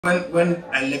When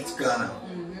I left Ghana,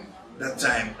 that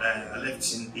time I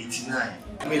left in '89.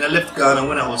 I mean, I left Ghana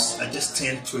when I just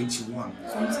turned 21.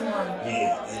 21.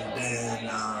 Yeah, and then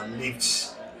I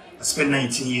spent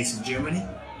 19 years in Germany,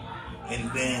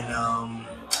 and then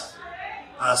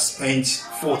I spent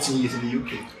 14 years in the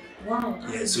UK. Wow.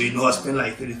 Yeah, so I spent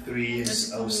like 33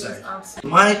 years outside.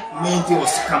 My main thing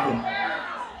was to come home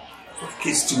for the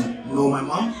kids to know my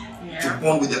mom, to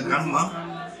bond with their grandma,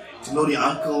 to know their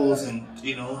uncles, and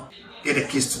get the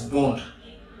kids to bond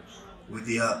with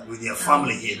their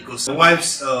family here, because my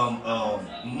wife's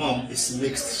mom is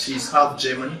mixed. She's half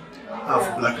German,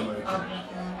 half Black American,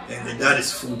 and the dad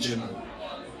is full German.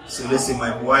 So let's say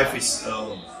my wife is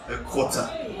a quarter.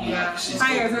 Yeah.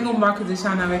 Hi guys, welcome back to the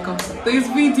channel. Welcome to this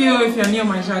video. If you're new on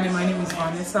my channel, my name is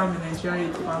Vanessa. I'm a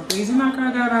Nigerian based in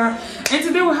Accra, Ghana, and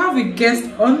today we have a guest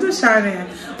on the channel.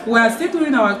 We are still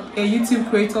doing our YouTube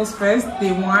creators first,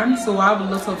 day one, so we have a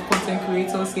lot of content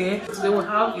creators here. Today we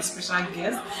have a special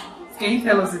guest. Can you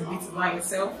tell us a bit about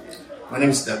yourself? My name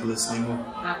is Douglas Nemo.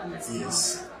 Douglas.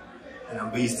 Yes. And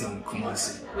I'm based in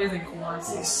Kumasi. Based in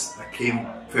Kumasi. Yes. I came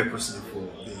purposely for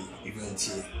the event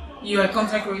here. You are a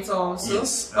content creator also?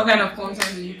 Yes. What kind of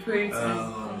content do you create?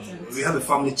 We have a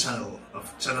family channel. Our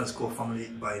channel is called Family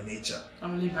by Nature.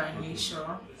 Family by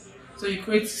Nature. So you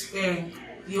create,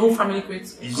 the whole family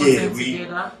creates content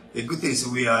together? The good thing is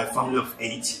we are a family of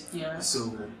 8. Yeah.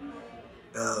 So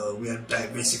we are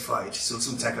diversified. So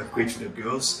sometimes I can create with the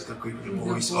girls, I can create with the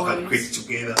boys, or I can create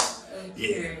together. Okay.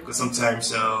 Yeah. Because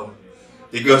sometimes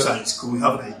the girls are in school, we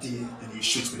have an idea, and you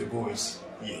shoot with the boys.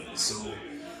 Yeah. So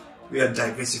we are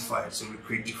diversified, so we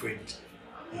create different,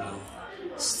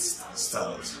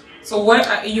 styles. So where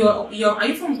are you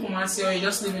from Kumasi, or are you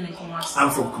just living in Kumasi?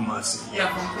 I'm from Kumasi. Yeah,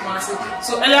 from Kumasi.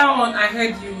 So earlier on, I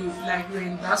heard you were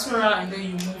in diaspora and then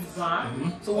you moved back.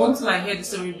 So I want to hear the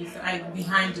story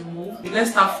behind the move.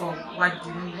 Let's start from why did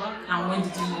you move back and when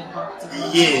did you move back to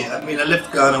Ghana? Yeah, I mean, I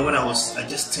left Ghana when I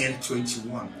just turned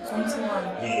 21. 21.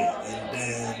 Yeah, and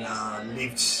then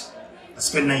I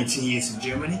spent 19 years in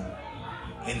Germany,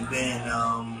 and then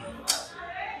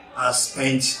I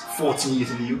spent 14 years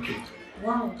in the UK.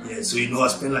 Wow. Yeah, so I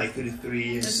spent like 33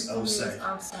 years outside.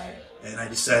 And I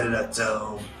decided that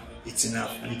it's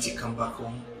enough. I need to come back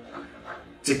home,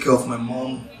 take care of my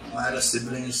mom, my other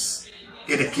siblings,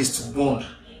 get the kids to bond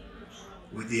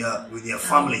with their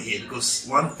family here. Because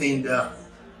one thing that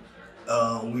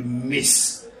we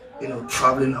miss,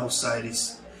 traveling outside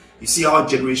is, you see, our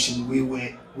generation, we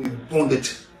bonded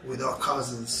with our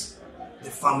cousins,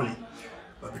 the family,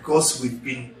 but because we've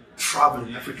been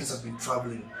traveling, Africans have been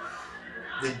traveling,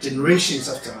 the generations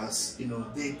after us,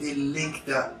 they link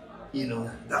that,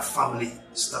 that family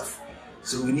stuff.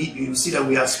 So you see that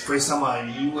we are spread, some are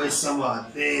in the US, some are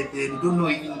there, they don't know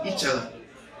even each other.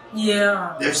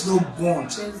 Yeah. There's no bond.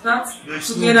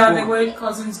 There's together, the way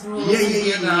cousins grew up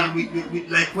together. Yeah. We,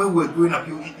 like when we're growing up,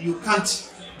 you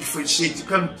can't differentiate. You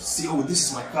can't say, oh, this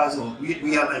is my cousin.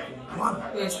 We are like one.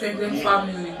 The extended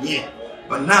family. Yeah.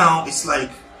 But now it's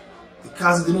like the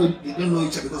cousins, they don't know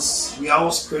each other because we are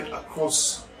all spread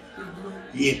across.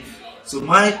 Yeah. So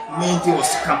my main thing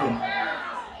was to come home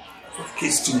for the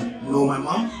kids to know my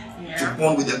mom, to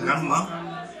bond with their grandma,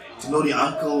 to know their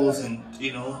uncles, and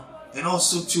and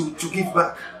also to give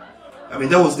back. I mean,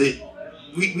 that was we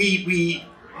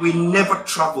never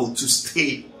traveled to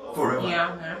stay forever.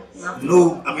 Yeah.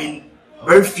 No, I mean,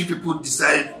 very few people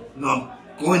decided, no, I'm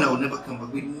going, I will never come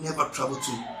back. We never traveled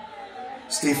to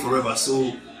stay forever.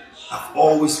 So I've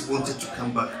always wanted to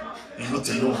come back, and not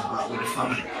alone, but with the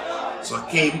family. So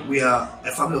I came. We are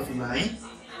a family of 9,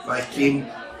 but I came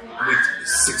with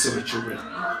 6 of the children.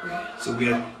 Okay. So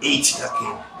we are 8 that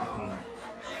came.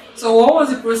 So what was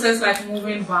the process like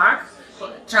moving back,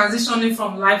 transitioning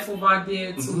from life over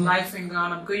there to life in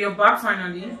Ghana? Because you're back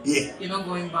finally. Yeah. You're not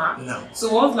going back. No.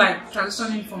 So what was like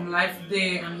transitioning from life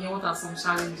there and here? What are some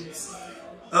challenges?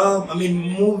 I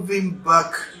mean, moving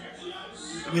back.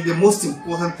 I mean, the most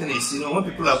important thing is, when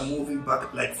people are moving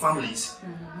back, like families,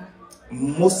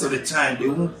 most of the time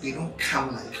they don't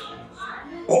come like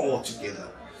all together.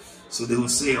 So they will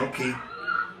say, okay,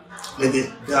 let the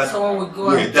dad, dad will go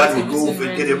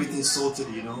and get everything sorted,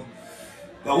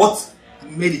 But what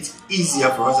made it easier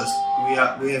for us is we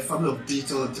are a family of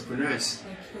digital entrepreneurs.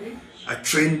 Okay. I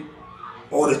train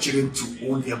all the children to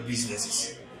own their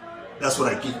businesses. That's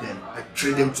what I give them. I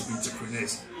train them to be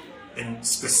entrepreneurs, and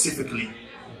specifically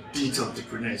digital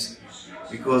entrepreneurs,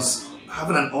 because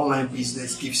having an online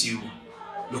business gives you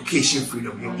location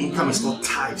freedom. Your income is not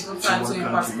tied to one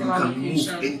country. You can move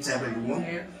anytime that you want.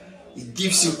 It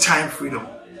gives you time freedom.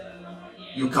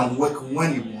 You can work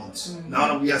when you want. Now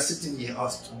that we are sitting here,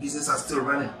 our business are still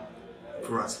running.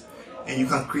 for us. And you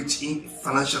can create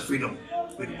financial freedom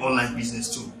with online business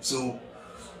too. So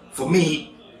for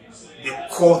me, the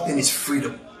core thing is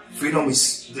freedom. Freedom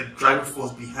is the driving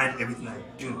force behind everything I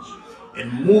do.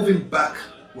 And moving back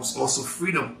was also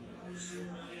freedom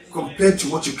compared to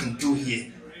what you can do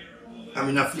here. I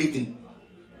mean, I've lived in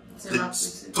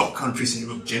the top countries in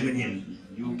Europe, Germany and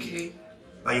UK,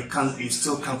 but you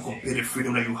still can't compare the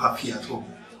freedom that you have here at home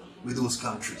with those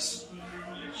countries.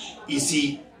 You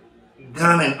see,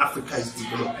 Ghana and Africa is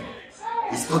developing.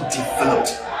 It's not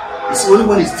developed. It's only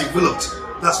when it's developed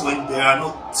that's when they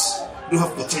don't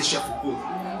have potential for growth.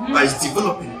 But it's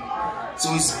developing.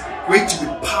 So it's great to be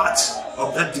part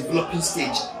of that developing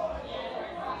stage.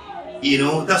 You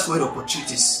know, that's where the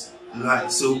opportunities lie.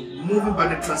 So moving by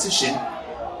the transition,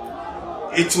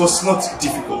 it was not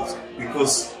difficult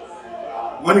because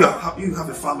when you have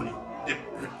a family,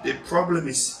 the problem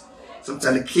is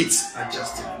sometimes the kids are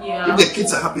adjusting. Yeah. If the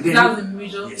kids are happy, then that's the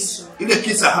major issue. If the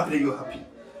kids are happy, then you're happy.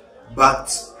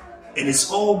 And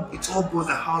it's all boils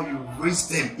on how you raise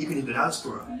them, even in the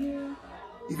diaspora. Yeah.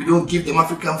 If you don't give them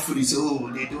African food, you say,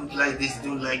 oh, they don't like this, they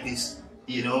don't like this.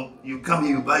 You know, you come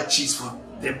here, you buy cheese for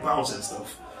 £10 and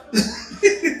stuff.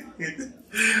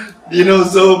 You know,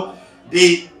 so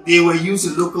they were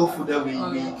using local food that we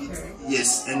eat.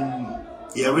 Yes, and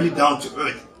they are really down to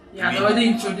earth. Yeah, they already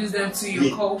introduced them to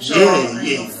your culture.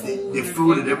 The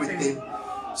food and everything.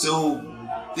 So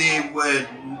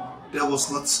there was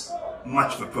not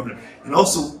much of a problem. And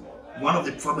also, one of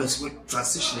the problems with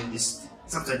transitioning is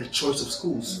sometimes the choice of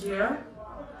schools. Yeah.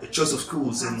 The choice of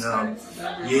schools and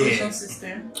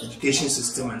education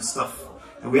system and stuff.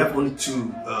 And we have only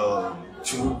two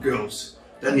girls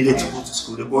that needed to go to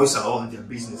school. The boys are all in their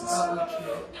businesses.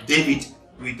 David,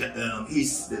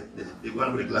 he's the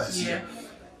one with the glasses here.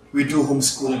 We do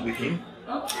homeschooling with him,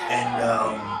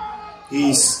 and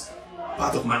he's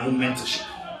part of my own mentorship.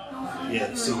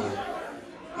 Yeah, so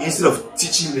instead of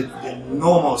teaching the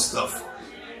normal stuff,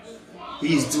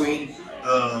 he's doing.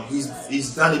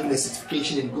 He's done even a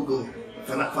certification in Google,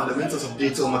 fundamentals of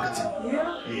digital marketing.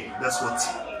 Yeah, that's what.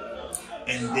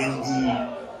 And then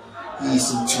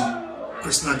he's into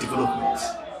personal development.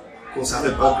 Of course, I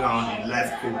have a background in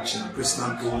life coaching,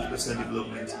 personal growth, personal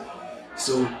development.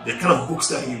 So the kind of books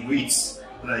that he reads,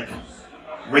 like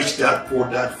Rich Dad, Poor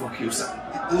Dad, Fuck You,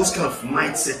 those kind of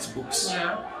mindset books.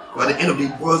 Yeah. But at the end of the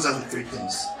day, it boils down to three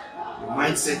things: your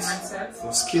mindset,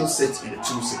 your skill set, and the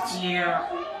tool set. Yeah.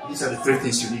 These are the three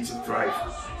things you need to thrive.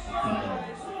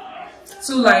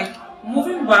 So, like,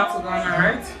 moving back to Ghana,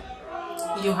 right?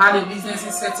 You had a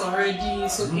business set already,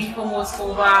 so income was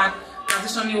covered.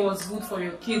 Transitioning was good for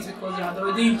your kids because you had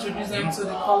already introduced them to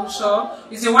the culture.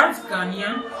 Is your wife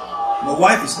Ghanaian? My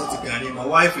wife is not a Ghanaian. My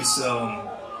wife is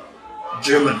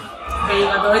German. Okay, you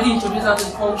had already introduced her to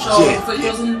the culture, so it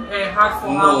wasn't hard for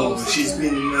her. No, she's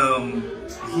been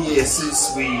here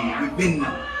since we've been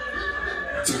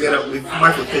together with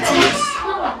my for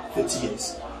 30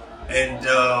 years, and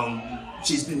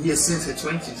she's been here since her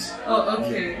 20s. Oh,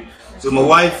 okay. Yeah. So my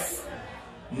wife's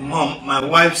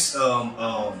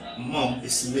mom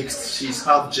is mixed. She's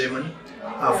half German,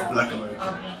 half Black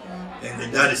American, and the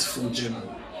dad is full German.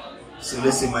 So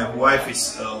let's say my wife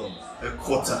is a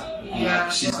quarter. Yeah,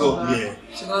 she's got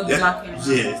She got black.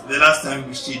 Yeah, the last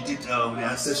time she did the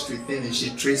ancestry thing, and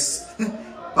she traced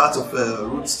part of her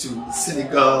roots to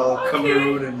Senegal,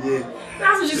 Cameroon, and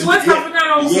That's what she's West African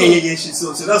also. Yeah.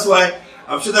 So that's why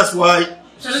I'm sure that's why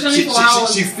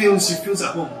she feels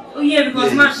at home. Oh yeah,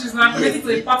 because now she's not connected to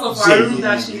a part of her root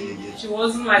that she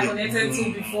wasn't like connected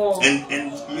to before.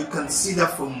 And you can see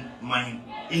that from my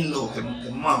in-law, her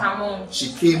mom.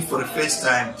 She came for the first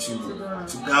time to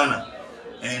Ghana,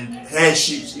 and her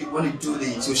when you do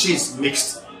so she's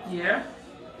mixed. Yeah.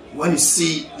 When you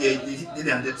see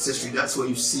the ancestry, that's where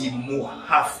you see more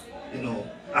half,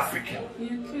 African.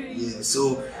 Okay. Yeah.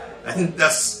 So I think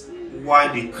that's why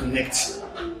they connect.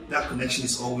 That connection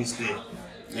is always there.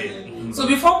 Yeah. So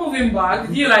before moving back,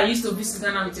 did you used to visit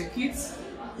Ghana with your kids?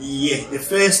 Yeah, the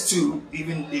first two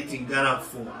even lived in Ghana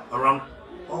for around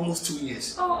almost 2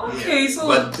 years. Oh, okay. Yeah. So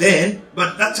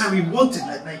but that time we wanted,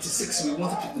 like 96, we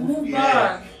wanted to move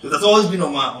back. So that's always been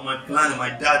on my plan, and my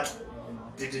dad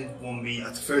didn't want me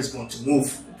at first to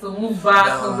move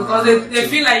back because they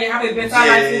feel like you have a better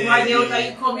life over there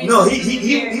that you come in. No,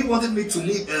 he wanted me to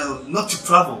leave, not to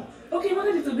travel. Okay, he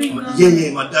wanted you to be in Ghana.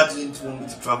 Yeah, my dad didn't want me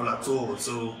to travel at all,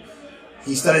 so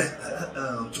he started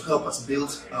to help us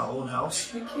build our own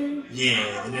house. Okay.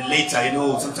 Yeah, and then later,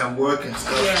 sometimes work and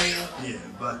stuff. Yeah,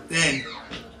 but then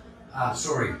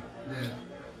sorry.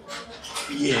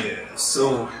 Yeah,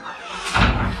 so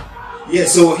Yeah,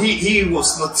 so he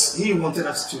was not, he wanted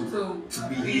us to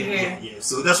be here. Yeah.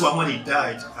 So that's why when he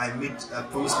died, I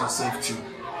promised myself to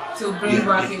bring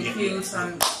back a fields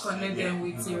and connect them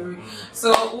with you.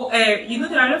 So you know,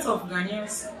 there are lots of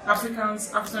Ghanaians,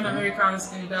 African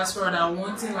Americans in the diaspora that are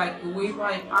wanting like a way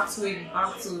back, pathway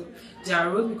back to their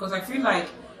root, because I feel like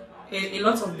a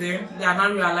lot of them, they are now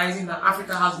realizing that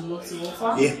Africa has a lot to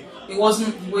offer. Yeah. It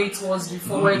wasn't the way it was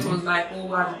before, where it was like, oh,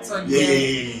 we're at the third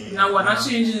year. Now we're not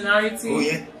changing the narrative. Oh,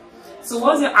 yeah. So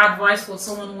what's your advice for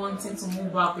someone wanting to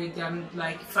move back with and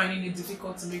like finding it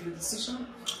difficult to make the decision?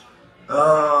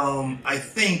 I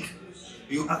think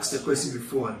you asked the question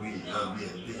before, and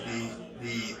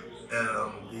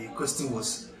the question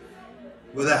was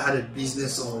whether I had a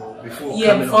business or before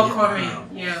coming.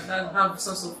 That have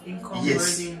source of income.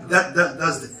 Yes, already.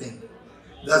 That's the thing.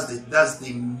 That's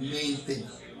the main thing.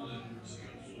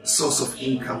 Source of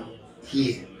income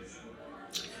here.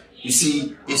 You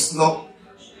see, it's not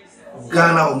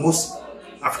Ghana or most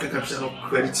African countries have no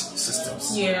credit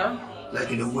systems. Yeah. Like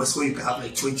in the West, where you can have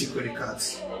like 20 credit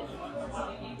cards.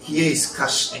 Here is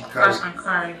cash and carry. Cash and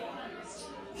carry.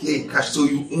 Here is cash, so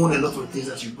you own a lot of things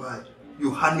that you buy.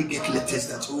 You hardly get letters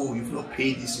that, oh, you've not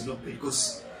paid this, you've not paid,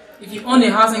 because if you own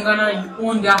a house in Ghana, you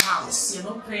own that house. You're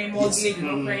not paying mortgage,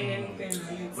 you're not paying anything.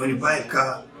 When you buy a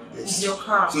car, it's your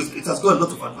car. So it has got a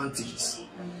lot of advantages.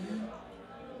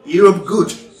 Europe,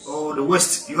 good, or the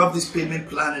West, you have this payment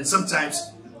plan, and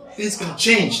sometimes things can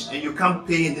change and you can't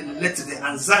pay, and then the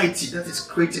anxiety that is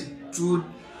created through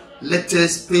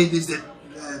letters, pay this, the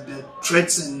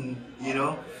threats, and you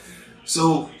know.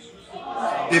 So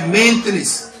the main thing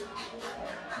is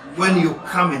when you're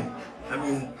coming,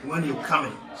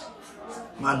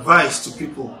 my advice to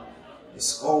people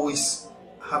is always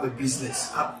have a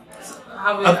business, have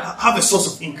a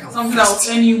source of income. Something that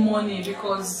will earn you money,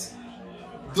 because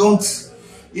don't,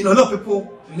 you know, a lot of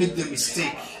people make the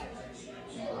mistake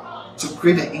to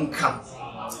create an income.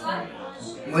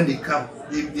 When they come,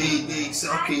 they say,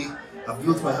 okay, I've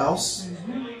built my house,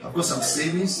 I've got some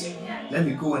savings, let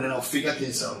me go and then I'll figure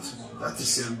things out. That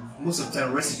is most of the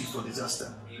time recipe for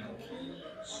disaster.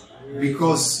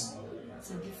 Because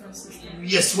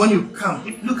yes, when you come,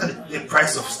 look at the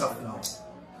price of stuff now.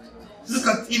 Look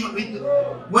at, even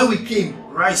when we came,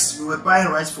 rice, we were buying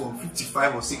rice for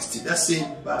 55 or 60. That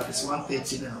same bag is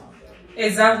 130 now.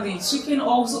 Exactly. Chicken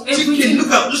also. Chicken,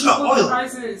 look at oil.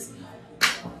 Prices.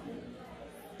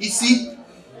 You see,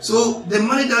 so the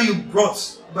money that you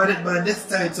brought by that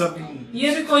time it's not being.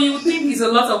 Yeah, because you think it's a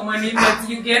lot of money, but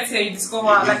you get here, you discover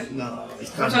like no,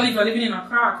 especially if you're living in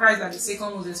Accra. Accra is like the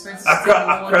second most expensive.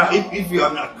 Accra. If you're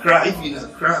in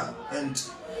Accra, and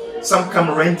some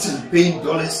come renting, paying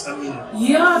dollars. I mean.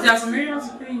 Yeah, there are some areas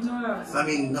paying dollars. I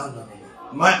mean, no.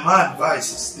 My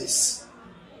advice is this,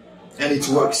 and it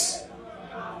works.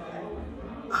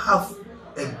 Have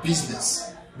a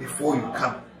business before you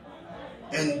come,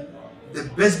 and the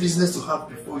best business to have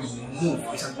before you move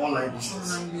is an online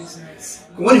business.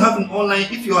 When you have an online,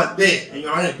 if you are there and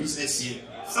you're running a business here,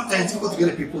 sometimes it's difficult to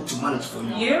get the people to manage for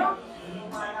you. Yeah.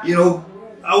 You know,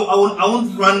 I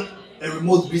won't run a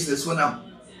remote business when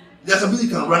there's some people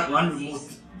you can run remote.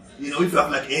 You know, if you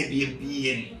have like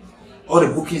Airbnb and all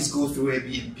the bookings go through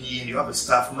Airbnb and you have a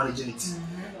staff managing it.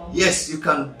 Yes, you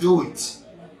can do it,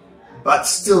 but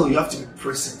still you have to be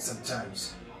present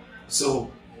sometimes. So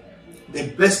the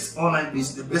best online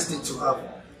business, the best thing to have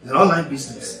is an online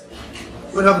business.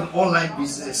 When you have an online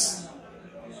business,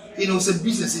 you know, it's a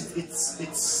business.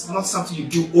 It's not something you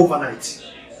do overnight.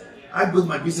 I built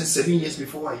my business 7 years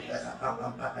before I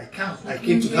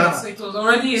came to Ghana. So it was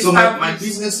already established. So my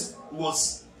business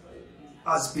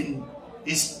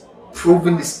is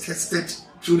proven, is tested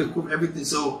through the COVID, everything.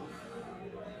 So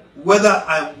whether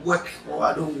I work or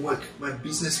I don't work, my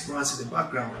business runs in the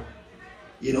background.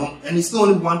 You know, and it's not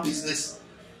only one business.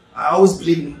 I always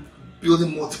believe in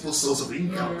building multiple sources of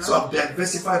income. Yeah. So I've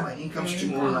diversified my income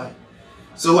stream online.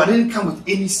 So I didn't come with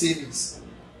any savings.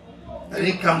 I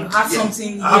didn't come. You have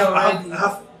something here already.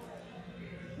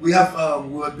 We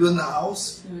were building a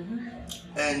house,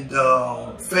 and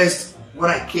first when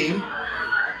I came,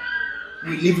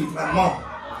 we lived with my mom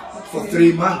for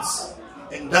 3 months,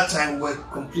 and that time we were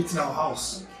completing our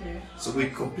house. So we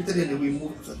completed it and we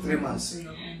moved for 3 months.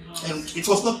 And it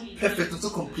was not perfect, it was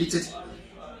not completed.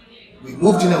 We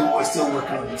moved in and we were still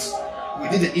working on it. We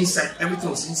did the inside, everything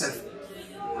was inside.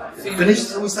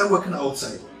 Finished and we started working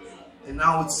outside. And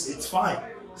now it's fine,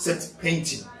 except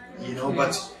painting, you know,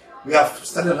 but we have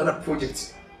started another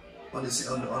project on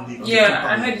the yeah,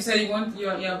 I heard you said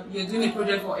you're doing a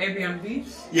project for Airbnb.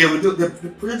 Yeah, we do. The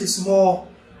project is more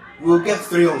we'll get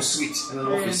 3 on suite in an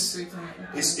office.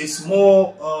 It's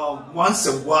more once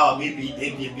a while, maybe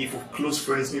Airbnb for close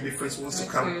friends, maybe friends wants to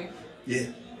come. Yeah,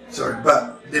 sorry,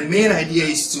 but the main idea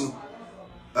is to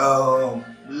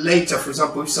later, for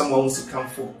example, if someone wants to come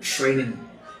for training,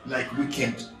 like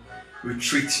weekend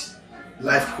retreat,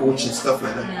 life coach and stuff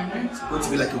like that, it's going to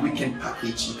be like a weekend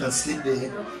package. You can sleep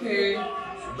there. Okay.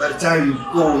 By the time you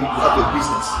go, you have your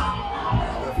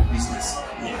business.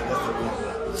 Yeah, that's the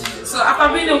point. So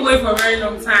after being away for a very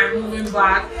long time, moving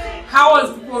back, how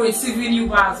was people receiving you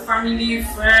back? Family,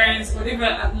 friends,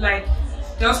 whatever, like,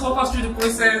 just walk us through the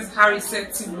process, how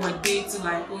receptive were they to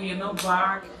like, oh, you're not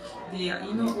back?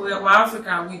 You know, we're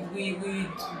African, we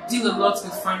deal a lot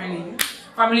with family.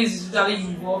 Family is usually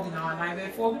involved in our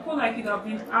life. For people like you that have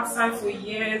been outside for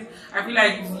years, I feel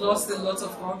like you've lost a lot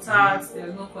of contacts,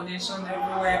 there's no connection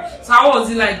everywhere. So how was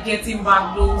it like getting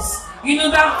back those, you know,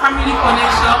 that family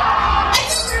connection? I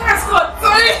didn't get that Scott,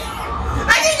 sorry!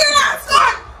 I didn't get that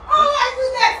Scott! Oh my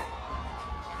goodness!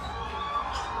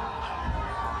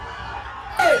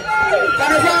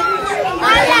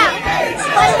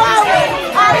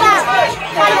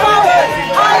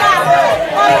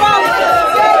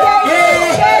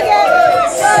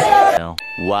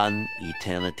 One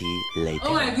eternity later.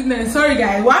 Oh my goodness, sorry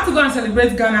guys, we have to go and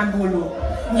celebrate Ghana Golo.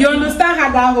 You understand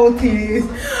how that whole thing is.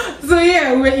 So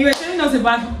yeah, you were telling us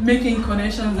about making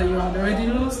connections that you had already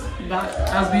lost. That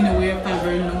has been away for a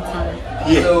very long time.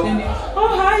 Yeah. So, oh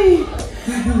hi!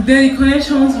 The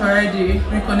connections already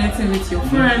reconnecting with your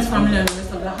friends, family and the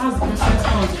rest of that. How's the process?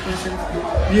 How's the process?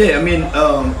 Yeah, I mean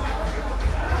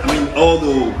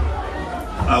although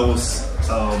I was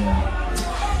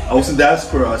in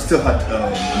diaspora, I still had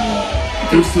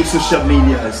through social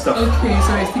media and stuff. Okay,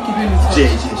 so I still keeping in touch.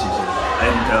 Yeah.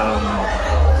 And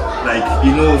like,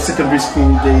 you know, secondary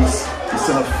school days, we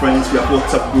still have friends, we have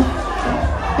WhatsApp group.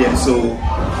 Yeah, so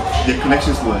the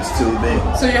connections were still there.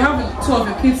 So you have 2 of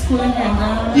your kids schooling here in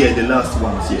Ghana? Yeah, the last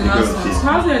ones, yeah. The last ones. So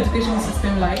how's the education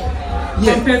system like?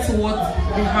 Yeah. Compared to what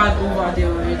we had over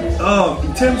there already?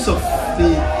 In terms of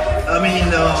the, I mean,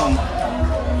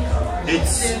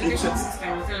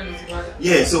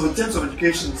 yeah, so in terms of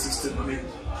education system, I mean,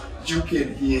 UK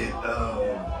here,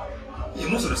 yeah,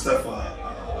 most of the stuff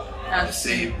are the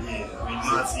same. Yeah, I mean,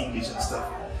 maths, English and stuff.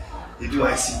 They do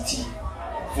ICT.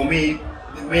 For me,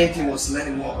 the main thing was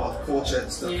learning more about culture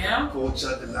and stuff. Yeah.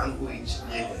 Culture, the language.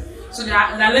 Yeah. So they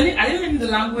are learning. Are they learning the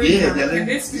language? Yeah, they're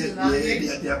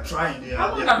learning. They are trying.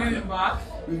 How long have you been back?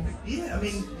 Yeah, I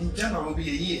mean, in January will be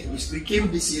a year. We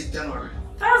came this year, January.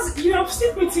 You are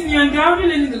still pretty new and they're already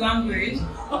learning the language.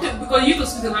 Okay, because you could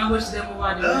speak the language to them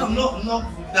over there. Not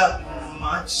that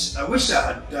much. I wish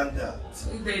I had done that.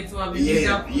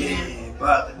 Yeah.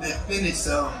 But the thing is,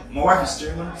 my wife is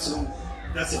German, so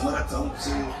that's a mother tongue.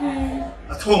 So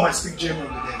at home I speak German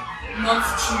with them. Not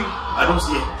true.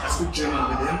 I speak German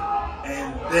with them,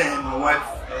 and then my wife.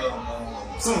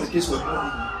 Some of the kids were born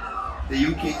in the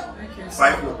UK.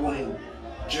 5 were born in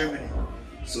Germany.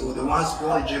 So the ones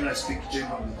born in Germany, I speak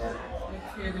German with them.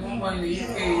 Okay, the one born in the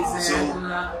UK is so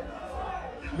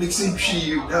mixing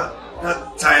tree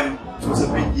that time it was a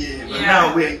big year. But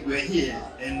now we're here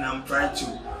and I'm trying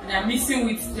to. They're mixing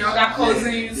with the other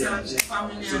cousins and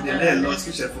family. So they learn a lot,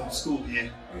 especially from school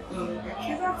here.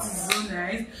 Okay, that's so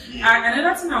nice.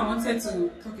 Another thing I wanted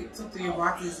to talk to you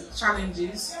about is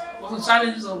challenges. What the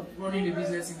challenges of running a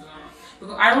business in Ghana?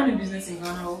 Because I run a business in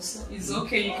Ghana also. It's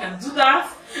okay, you can do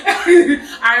that.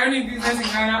 I run a business in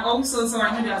Ghana also, so I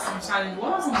know there are some challenges.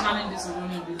 What are some challenges of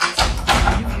running a business?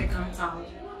 If you can tell.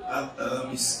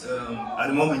 At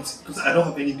the moment, because I don't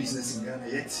have any business in Ghana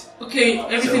yet. Okay,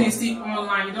 everything is still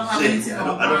online. You don't have anything I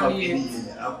don't have any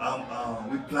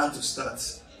yet. We plan to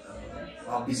start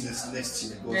our business next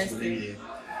year.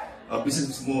 Our business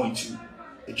is more into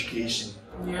education.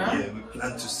 Yeah, we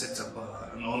plan to set up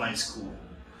an online school.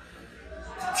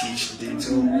 Teach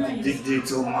digital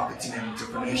marketing and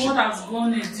entrepreneurship. What has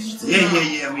gone in digital?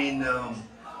 Yeah. I mean,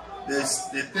 the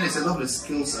thing is, a lot of the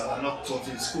skills are not taught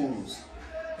in schools,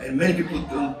 and many people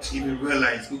don't even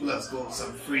realize Google has got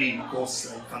some free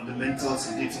courses like fundamentals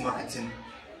in digital marketing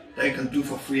that you can do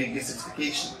for free and get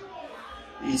certification.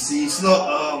 You see, it's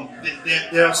not.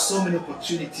 There are so many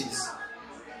opportunities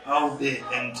out there,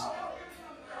 and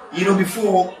you know,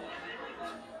 before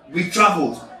we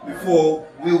traveled. Before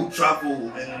we would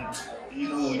travel and you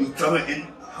know you travel in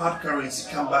hard currency,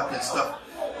 come back and stuff.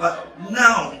 But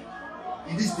now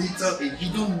in this digital age,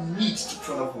 you don't need to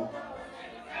travel.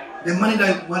 The money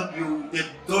that the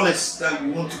dollars that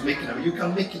you want to make you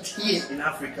can make it here in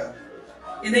Africa.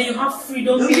 And then you have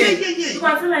freedom here. Yeah. Because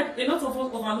I feel like a lot of us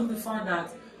overlook the fact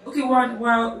that Okay,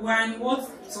 we're in what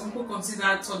some people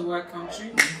consider third world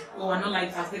country, but we're not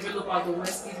like as developed as the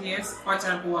West Indies. Quite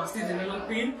a people are still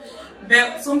developing.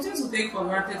 But some things we take for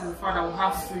granted is the fact that we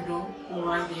have freedom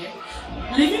over here.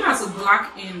 Living as a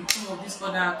black in some of these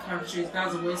other countries,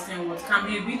 that's the Western world, can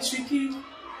be a bit tricky.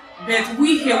 But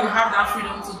we here we have that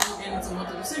freedom to do anything we want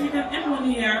to do. So if you can earn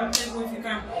money here, if you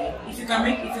can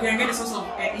get a source of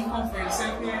income for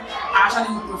yourself here, I actually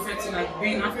would prefer to like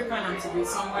be in Africa than to be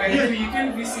somewhere. Yeah. You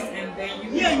can visit and then you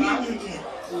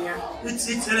Yeah. It's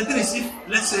and the thing is, if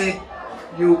let's say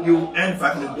you earn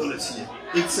 $500 here,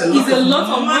 it's a lot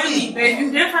of money. But if you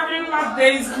get $500,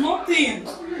 there is nothing.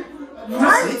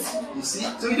 Right? You see?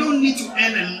 So you don't need to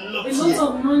earn a lot here. A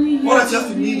lot of money here. All that you have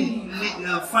to need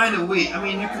is find a way. I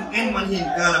mean, you can earn money in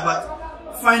Ghana, but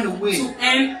find a way to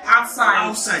earn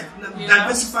outside.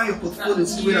 Diversify your portfolio.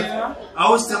 I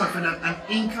always tell my friend that an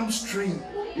income stream.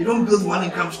 You don't build one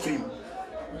income stream.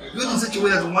 Build in such a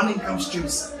way that one income stream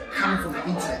is coming from the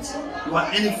internet. You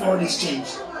want any foreign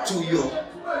exchange to your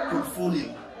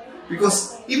portfolio.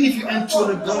 Because even if you earn $200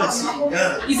 here in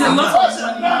Ghana, it's a lot of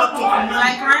money.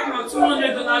 Like right now,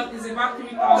 $200 is about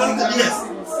 $3,000. Yes,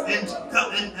 and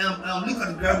look at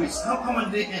the graduates. How much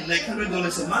they earn? Like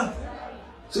 $100 a month.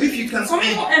 So if you can some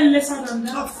people earn lesser than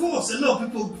that. Of course, a lot of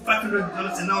people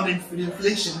 $500, and now with the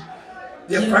inflation,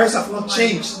 their prices have not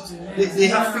changed. They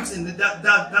have fixed, and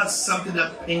that's something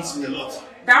that pains me a lot.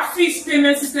 That fixed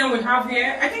payment system we have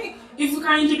here, I think. If we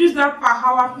can introduce that per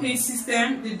hour pay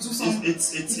system, they do something.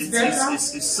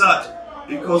 It's sad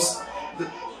because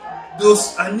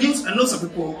I know some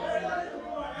people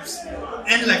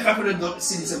earn like $500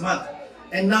 cedis a month,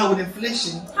 and now with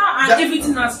inflation,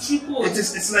 everything has tripled.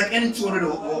 It's like any 200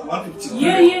 or 150.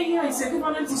 Yeah. It's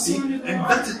equivalent to 200. And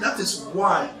that is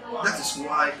why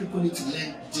people need to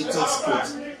learn digital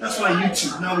skills. That's why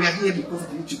YouTube. Now we are here because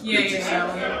of YouTube.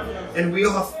 Yeah. And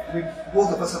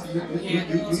both of us have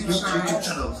YouTube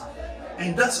channels,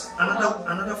 and that's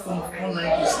another form of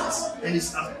online business. And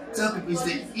I tell people it's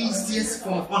the easiest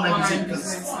form of online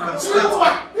business you can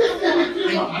start.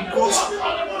 And because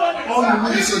all you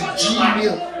need is your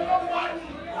Gmail.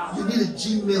 You need a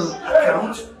Gmail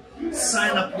account.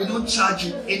 Sign up. They don't charge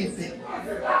you anything.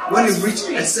 When you reach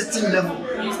a certain level,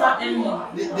 they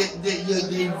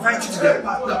invite you to their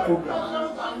partner program.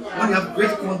 When you have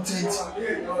great content,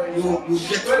 you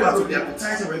get part of the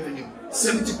advertising revenue.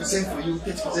 70% for you,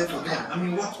 30% for them. I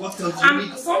mean, what else do you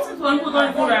need? Something people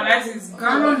don't even realize is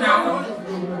Ghana now,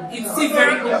 it's still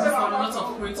very open for a lot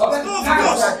of creators.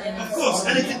 Of course.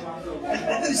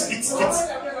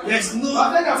 There's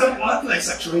nothing like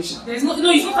saturation. It's not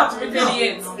saturated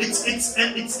yet.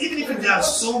 It's even if there are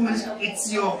so many,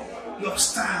 it's your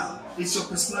style, it's your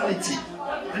personality.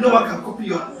 And no one can copy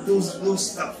those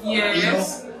stuff.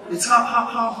 Yes. You know, it's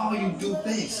how you do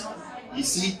things. You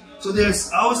see. So I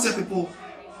always tell people,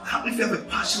 if you have a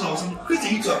passion or something, create a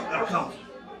YouTube account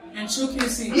and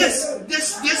showcase it. Yes,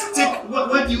 just take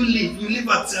where do you live? You live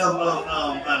at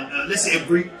let's say a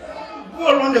brick. Go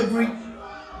around the brick,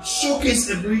 showcase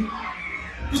a brick.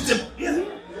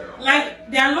 Like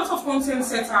there are a lot of content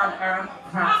set around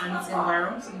craft and its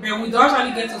environment, but we don't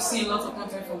actually get to see a lot of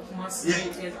content from Kumasi.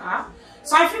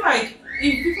 So I feel like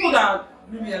if people that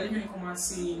maybe are living in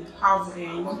Kumasi have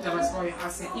you want to diversify your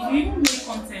asset, if you even make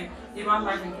content about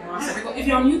life in Kumasi, because if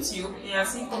you're on YouTube and you're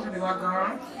seeing content about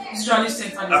Ghana, it's usually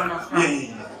centered around Accra.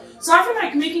 So I feel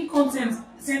like making content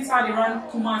centered around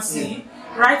Kumasi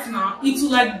right now, it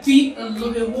will like be a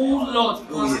whole lot,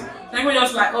 because people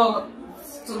just like, oh,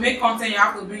 to make content you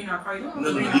have to bring in Accra. You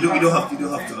don't have to.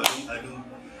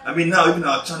 I mean, now even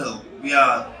our channel, we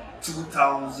are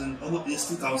 2,000, almost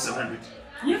 2,700.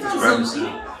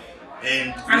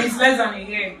 And it's less than a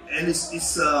year. And we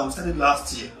started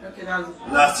last year. Okay, that's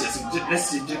last year. So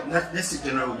next year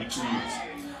January will be 2 years.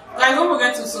 Like, don't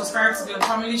forget to subscribe to the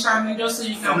family channel just so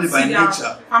you can see their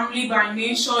family by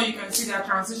nature. You can see their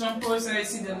transition process,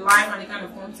 see the life and the kind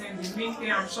of content they make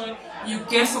there. I'm sure you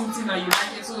get something that you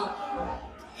like it. So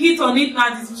hit on it now.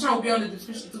 The description will be on the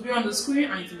description, to be on the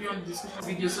screen, and to be on the description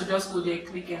video. So just go there,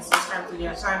 click and subscribe to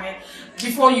their channel.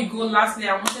 Before you go, lastly,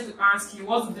 I wanted to ask you,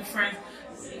 what's the difference?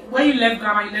 When you left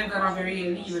Ghana very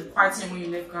early. You were partying when you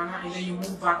left Ghana, and then you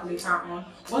moved back later on.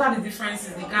 What are the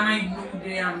differences? The Ghana you know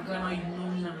there and Ghana you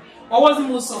know now. What was the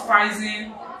most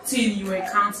surprising thing you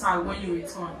encountered when you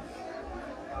returned?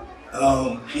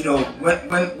 You know,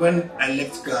 when I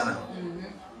left Ghana,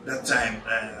 that time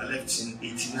I left in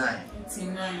 '89.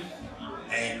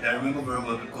 And I remember very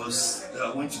well because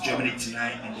I went to Germany in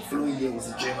 '89, and the following year was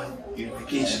the German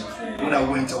unification. When I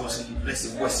went, I was in, let's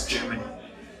say, West Germany.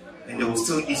 And there was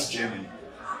still East Germany.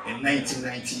 In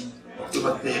 1990,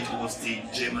 October 3rd was the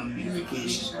German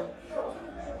unification.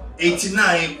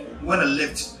 89, when I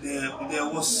left, there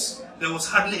was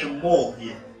hardly a mall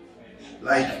here.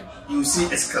 Like you see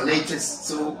escalators.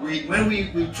 So when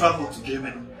we traveled to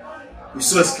Germany, we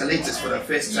saw escalators for the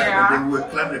first time, and then we were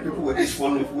climbing. People were just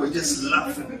following. We were just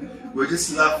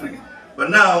laughing. But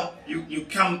now you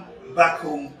come back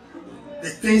home, the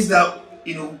things that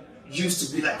used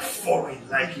to be like foreign,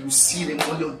 like you see them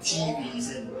only on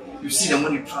TVs and you see them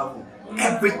when you travel.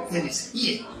 Everything is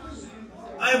here.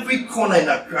 Every corner in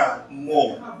Accra,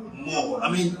 more.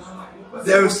 I mean,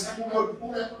 there's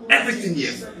everything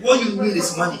here. What you need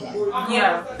is money here.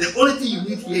 Yeah. The only thing you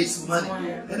need here is money.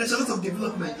 And there's a lot of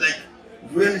development, like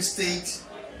real estate,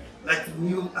 like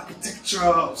new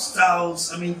architectural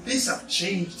styles. I mean, things have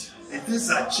changed and things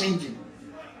are changing.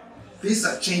 Things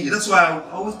are changing. That's why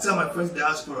I always tell my friends in the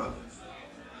diaspora,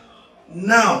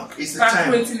 now is the time.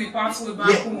 Creating a pathway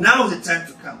back home. Now is the time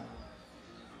to come.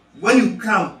 When you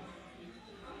come,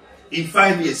 in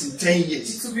 5 years, in 10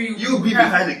 years, you'll be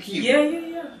behind the queue.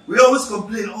 Yeah. We always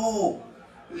complain, oh,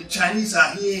 the Chinese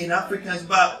are here and Africans,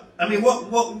 but I mean,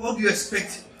 what do you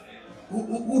expect?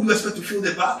 Who do you expect to fill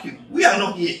the vacuum? We are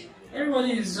not here.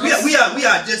 Everybody is just... We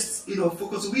are just,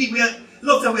 focused. We are, a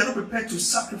lot of time we are not prepared to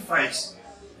sacrifice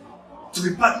to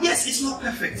be part. Yes, it's not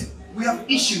perfect. We have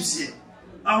issues here.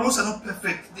 Our roads are not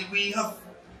perfect. We have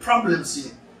problems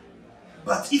here.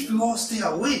 But if we all stay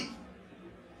away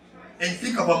and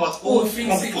think about our own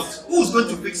comfort, who's going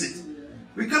to fix it?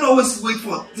 We can't always wait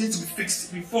for things to be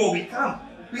fixed before we come.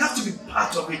 We have to be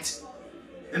part of it.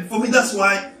 And for me, that's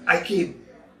why I came.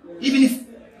 Even if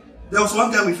there was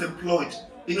one guy we've employed,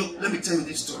 let me tell you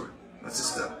this story, my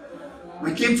sister.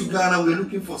 We came to Ghana, we were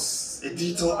looking for a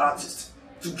digital artist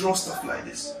to draw stuff like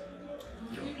this.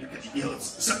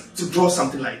 To draw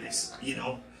something like this,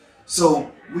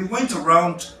 So we went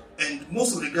around, and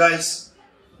most of the guys,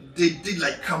 they did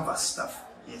like canvas stuff.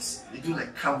 Yes, they do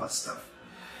like canvas stuff.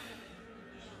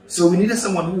 So we needed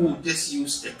someone who would just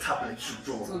use a tablet to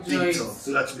draw digital,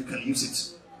 so that we can use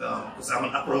it. Because I'm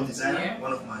an apparel designer,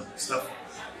 one of my stuff,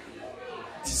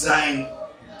 design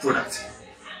product.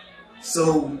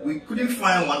 So we couldn't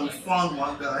find one. We found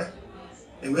one guy,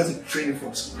 and we had to train him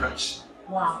from scratch.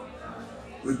 Wow.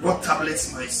 We bought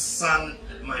tablets. My son,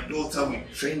 my daughter, we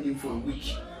trained him for a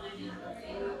week.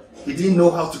 He didn't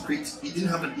know how to create. He didn't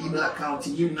have an email account.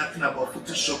 He knew nothing about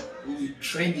Photoshop. We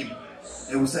trained him,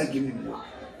 and we started giving him work.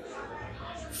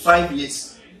 5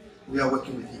 years, we are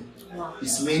working with him. Wow.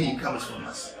 His main income is from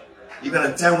us. Even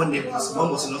at the time when his mom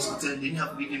was in hospital, they didn't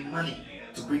have even money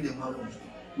to bring them home.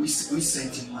 We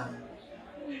sent him money.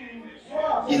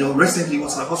 Recently he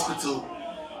was in the hospital,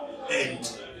 and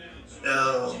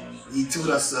he told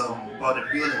us about the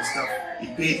bill and stuff. He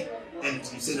paid, and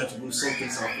he said that we will sort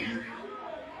things out for you.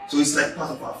 So it's like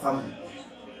part of our family.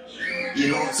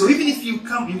 So even if you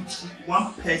come, you change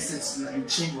one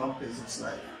person's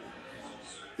life.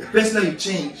 The person that you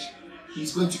change,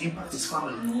 he's going to impact his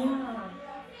family. Yeah.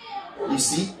 You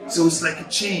see? So it's like a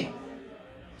chain.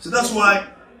 So that's why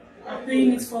I'm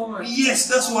paying it forward. Yes,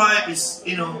 that's why it's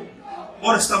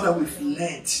all the stuff that we've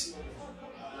learned.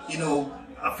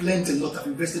 I've learned a lot, I've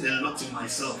invested a lot in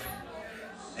myself.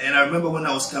 And I remember when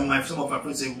I was coming, some of my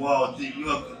friends said, wow,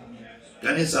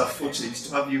 Ghanaians are fortunate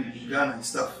to have you in Ghana and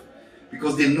stuff,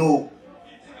 because they know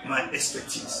my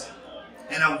expertise.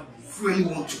 And I really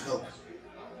want to help.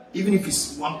 Even if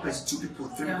it's one person, two people,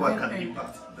 three people I can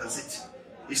impact, that's it.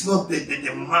 It's not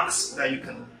the mass that you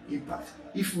can impact.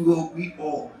 If we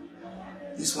all,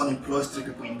 this one employs 3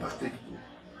 people, impact 3 people.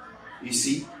 You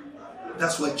see,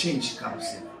 that's where change comes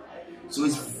in. So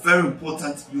it's very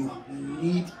important. You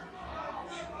need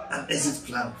an exit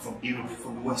plan from Europe,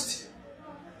 from the West.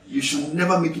 You should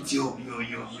never make it your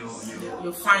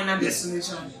final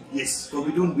destination. Yes, but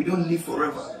we don't live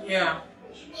forever. Yeah.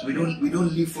 We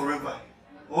don't live forever.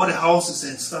 All the houses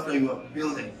and stuff that you are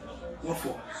building, what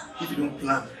for? If you don't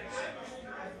plan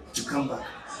to come back,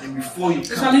 and before you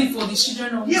come, especially for the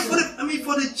children of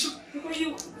for the children.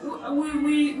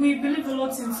 We believe a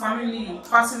lot in family,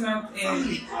 passing out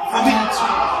family is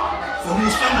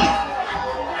family.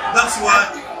 That's why.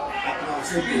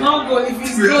 It's not good. If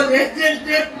it's good,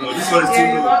 no, this one is too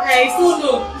low. It's too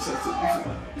low.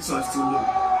 This one is too low.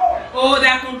 Oh, they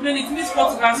are complaining. It means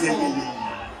Portugal.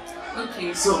 Yeah.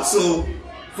 Okay. So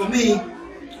for me,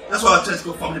 that's why I try to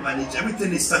go family management.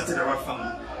 Everything is centered around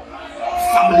family.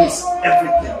 Family is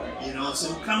everything,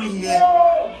 So coming here,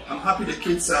 I'm happy the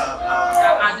kids are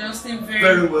adjusting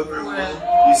very well.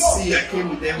 You see, I came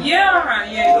with them.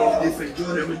 Yeah. They've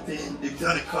enjoyed everything. They've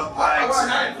done the car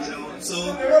bikes,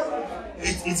 So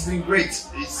It's been great.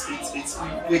 It's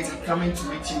been great coming to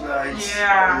meet you guys.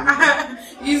 Yeah,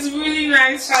 it's really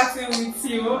nice chatting with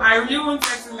you. I really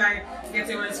wanted to like get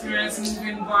your experience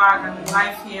moving back and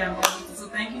life here and everything. So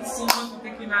thank you so much for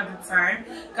taking out the time,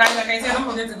 guys. Like I said, don't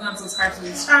forget to go and subscribe to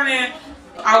this channel.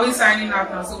 I'll be signing out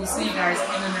now, so we'll see you guys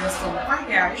in the next one. Bye,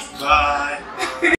 guys. Bye.